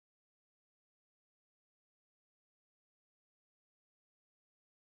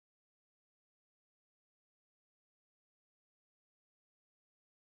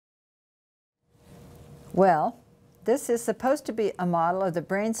Well, this is supposed to be a model of the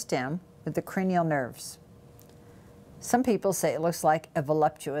brainstem with the cranial nerves. Some people say it looks like a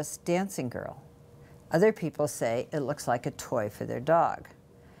voluptuous dancing girl. Other people say it looks like a toy for their dog.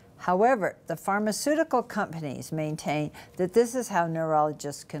 However, the pharmaceutical companies maintain that this is how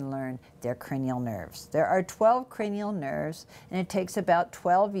neurologists can learn their cranial nerves. There are 12 cranial nerves, and it takes about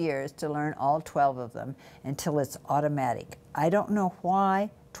 12 years to learn all 12 of them until it's automatic. I don't know why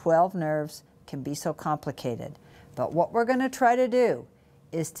 12 nerves can be so complicated, but what we're going to try to do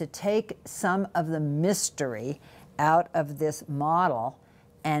is to take some of the mystery out of this model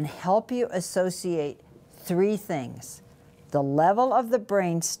and help you associate three things: the level of the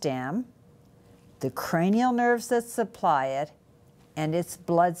brainstem, the cranial nerves that supply it, and its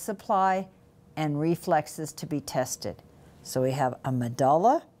blood supply and reflexes to be tested. So we have a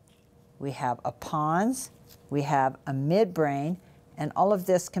medulla, we have a pons, we have a midbrain, and all of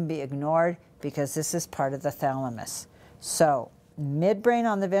this can be ignored because this is part of the thalamus. So midbrain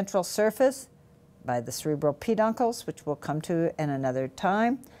on the ventral surface by the cerebral peduncles, which we'll come to in another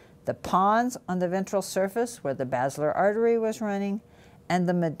time, the pons on the ventral surface where the basilar artery was running, and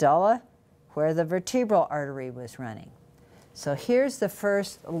the medulla where the vertebral artery was running. So here's the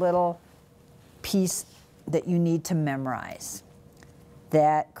first little piece that you need to memorize.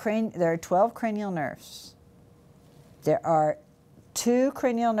 There are 12 cranial nerves. There are 2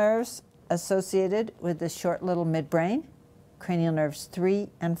 cranial nerves associated with the short little midbrain, cranial nerves 3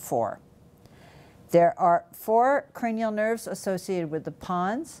 and 4. There are 4 cranial nerves associated with the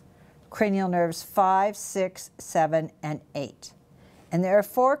pons, cranial nerves 5, 6, 7, and 8. And there are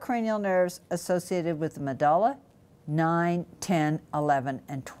 4 cranial nerves associated with the medulla, 9, 10, 11,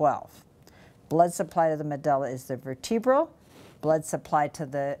 and 12. Blood supply to the medulla is the vertebral, blood supply to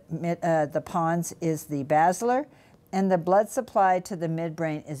the pons is the basilar, and the blood supply to the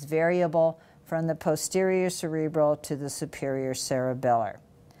midbrain is variable from the posterior cerebral to the superior cerebellar.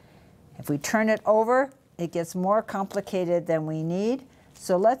 If we turn it over, it gets more complicated than we need.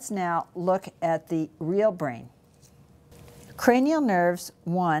 So let's now look at the real brain. Cranial nerves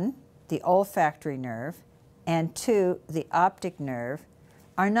 1, the olfactory nerve, and 2, the optic nerve,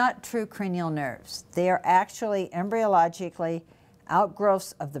 are not true cranial nerves. They are actually embryologically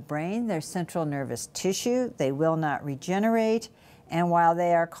outgrowths of the brain. They're central nervous tissue. They will not regenerate. And while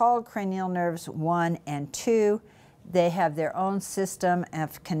they are called cranial nerves 1 and 2, they have their own system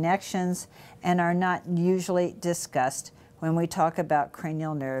of connections and are not usually discussed when we talk about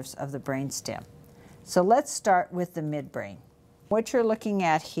cranial nerves of the brainstem. So let's start with the midbrain. What you're looking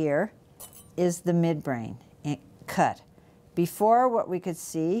at here is the midbrain cut. Before, what we could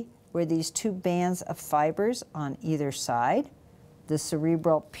see were these 2 bands of fibers on either side, the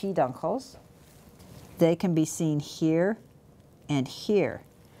cerebral peduncles. They can be seen here and here.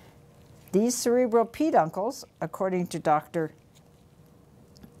 These cerebral peduncles, according to Dr.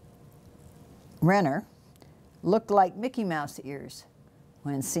 Renner, look like Mickey Mouse ears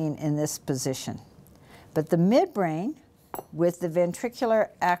when seen in this position. But the midbrain, with the ventricular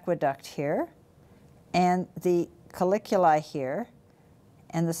aqueduct here, and the colliculi here,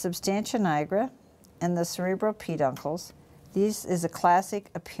 and the substantia nigra, and the cerebral peduncles, this is a classic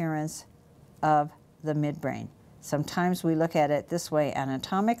appearance of the midbrain. Sometimes we look at it this way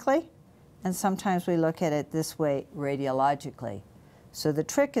anatomically, and sometimes we look at it this way radiologically. So the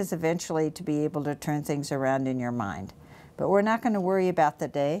trick is eventually to be able to turn things around in your mind. But we're not going to worry about the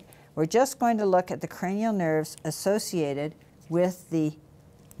day. We're just going to look at the cranial nerves associated with the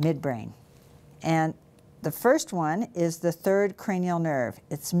midbrain. And the first one is the 3rd cranial nerve.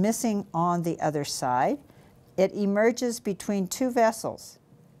 It's missing on the other side. It emerges between 2 vessels,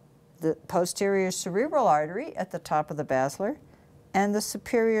 the posterior cerebral artery at the top of the basilar and the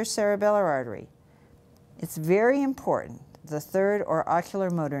superior cerebellar artery. It's very important, the 3rd or ocular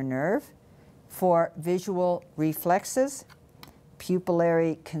motor nerve, for visual reflexes,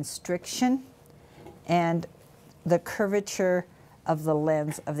 pupillary constriction, and the curvature of the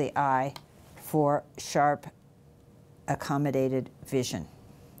lens of the eye for sharp, accommodated vision.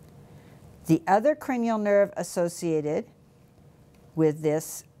 The other cranial nerve associated with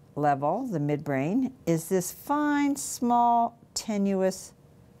this level, the midbrain, is this fine, small, tenuous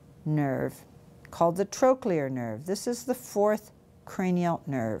nerve called the trochlear nerve. This is the 4th cranial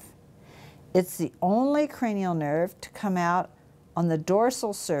nerve. It's the only cranial nerve to come out on the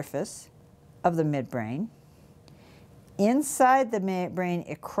dorsal surface of the midbrain. Inside the midbrain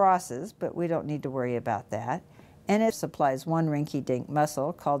it crosses, but we don't need to worry about that. And it supplies one rinky-dink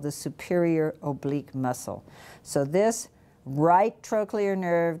muscle called the superior oblique muscle. So this right trochlear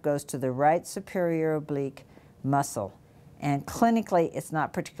nerve goes to the right superior oblique muscle. And clinically, it's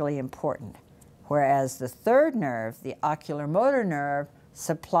not particularly important. whereas the third nerve, the oculomotor nerve,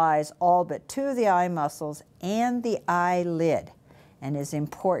 supplies all but two of the eye muscles and the eyelid, and is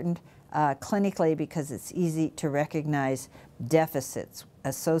important clinically because it's easy to recognize deficits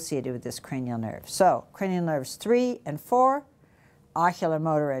associated with this cranial nerve. So, cranial nerves 3 and 4,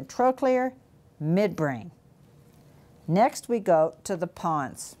 oculomotor and trochlear, midbrain. Next we go to the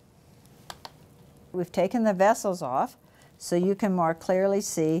pons. We've taken the vessels off so you can more clearly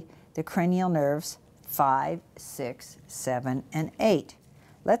see the cranial nerves 5, 6, 7, and 8.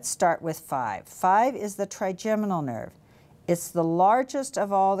 Let's start with 5. 5 is the trigeminal nerve. It's the largest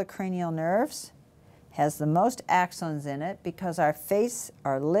of all the cranial nerves, has the most axons in it because our face,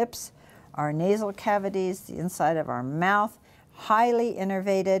 our lips, our nasal cavities, the inside of our mouth, highly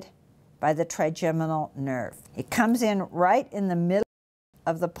innervated by the trigeminal nerve. It comes in right in the middle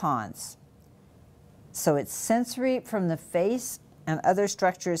of the pons. So it's sensory from the face and other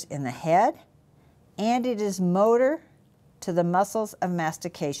structures in the head, and it is motor to the muscles of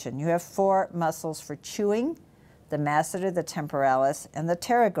mastication. You have 4 muscles for chewing: the masseter, the temporalis, and the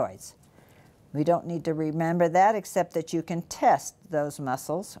pterygoids. We don't need to remember that, except that you can test those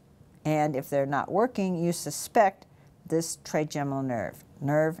muscles, and if they're not working, you suspect this trigeminal nerve,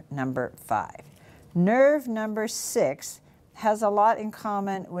 nerve number 5. Nerve number 6 has a lot in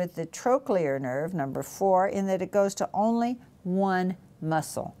common with the trochlear nerve, number 4, in that it goes to only one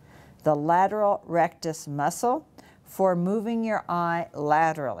muscle, the lateral rectus muscle, for moving your eye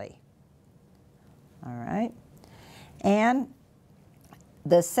laterally. All right? And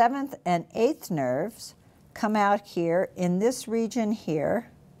the 7th and 8th nerves come out here in this region here.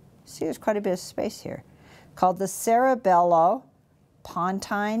 See, there's quite a bit of space here, called the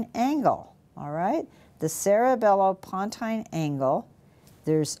cerebellopontine angle. All right? The cerebellopontine angle,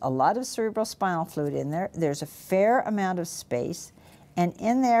 there's a lot of cerebrospinal fluid in there. There's a fair amount of space, and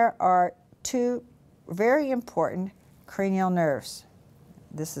in there are 2 very important cranial nerves.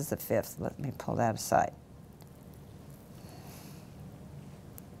 This is the 5th. Let me pull that aside.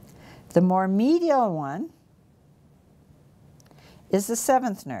 The more medial one is the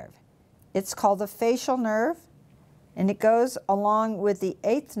 7th nerve. It's called the facial nerve, and it goes along with the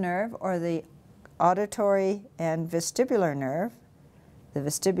 8th nerve, or the auditory and vestibular nerve, the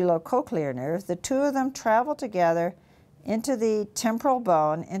vestibulocochlear nerve. The 2 of them travel together into the temporal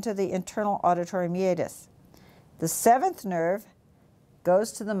bone, into the internal auditory meatus. The 7th nerve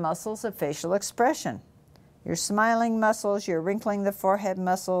goes to the muscles of facial expression. Your smiling muscles, your wrinkling the forehead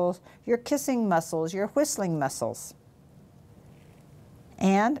muscles, your kissing muscles, your whistling muscles.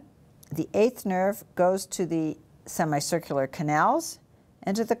 And the 8th nerve goes to the semicircular canals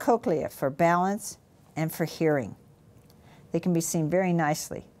and to the cochlea for balance and for hearing. They can be seen very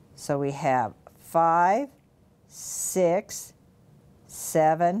nicely. So we have 5, 6,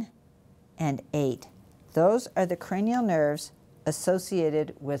 7, and 8. Those are the cranial nerves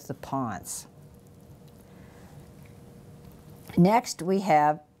associated with the pons. Next, we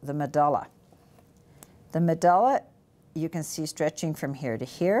have the medulla. The medulla you can see stretching from here to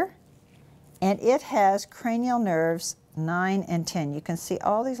here, and it has cranial nerves 9 and 10. You can see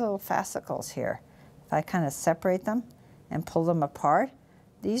all these little fascicles here. If I kind of separate them and pull them apart,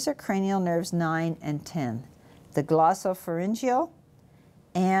 these are cranial nerves 9 and 10. The glossopharyngeal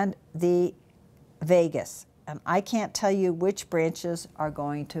and the vagus. And I can't tell you which branches are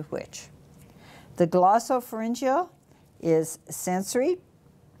going to which. The glossopharyngeal is sensory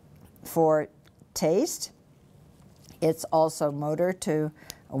for taste. It's also motor to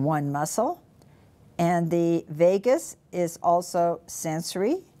one muscle. And the vagus is also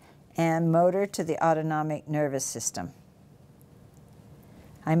sensory and motor to the autonomic nervous system.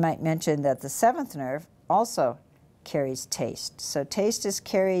 I might mention that the 7th nerve also carries taste. So taste is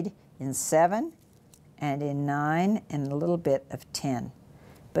carried in 7 and in 9 and a little bit of 10.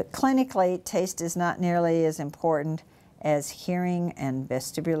 But clinically, taste is not nearly as important as hearing and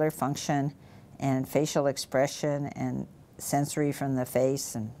vestibular function and facial expression and sensory from the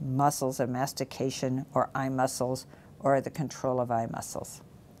face and muscles of mastication or eye muscles or the control of eye muscles.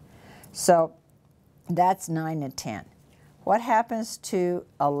 So that's 9 and 10. What happens to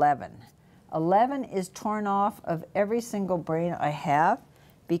 11? 11 is torn off of every single brain I have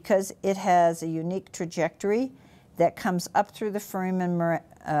because it has a unique trajectory that comes up through the foramen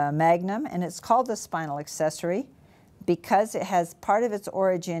magnum, and it's called the spinal accessory because it has part of its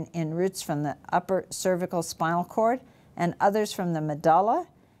origin in roots from the upper cervical spinal cord and others from the medulla,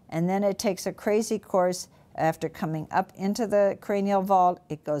 and then it takes a crazy course after coming up into the cranial vault.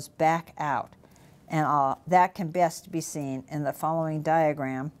 It goes back out, and that can best be seen in the following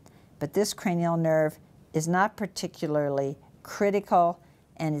diagram. But this cranial nerve is not particularly critical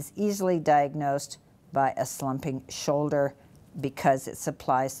and is easily diagnosed by a slumping shoulder because it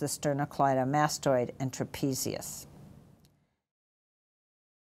supplies the sternocleidomastoid and trapezius.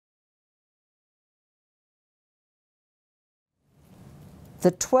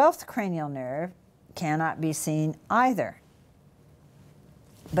 The 12th cranial nerve cannot be seen either,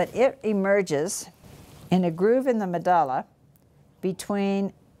 but it emerges in a groove in the medulla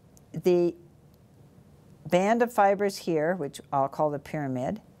between the band of fibers here, which I'll call the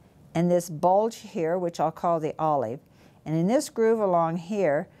pyramid, and this bulge here, which I'll call the olive. And in this groove along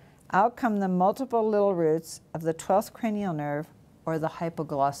here, out come the multiple little roots of the 12th cranial nerve, or the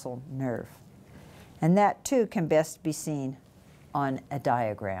hypoglossal nerve. And that too can best be seen on a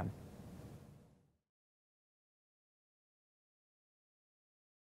diagram.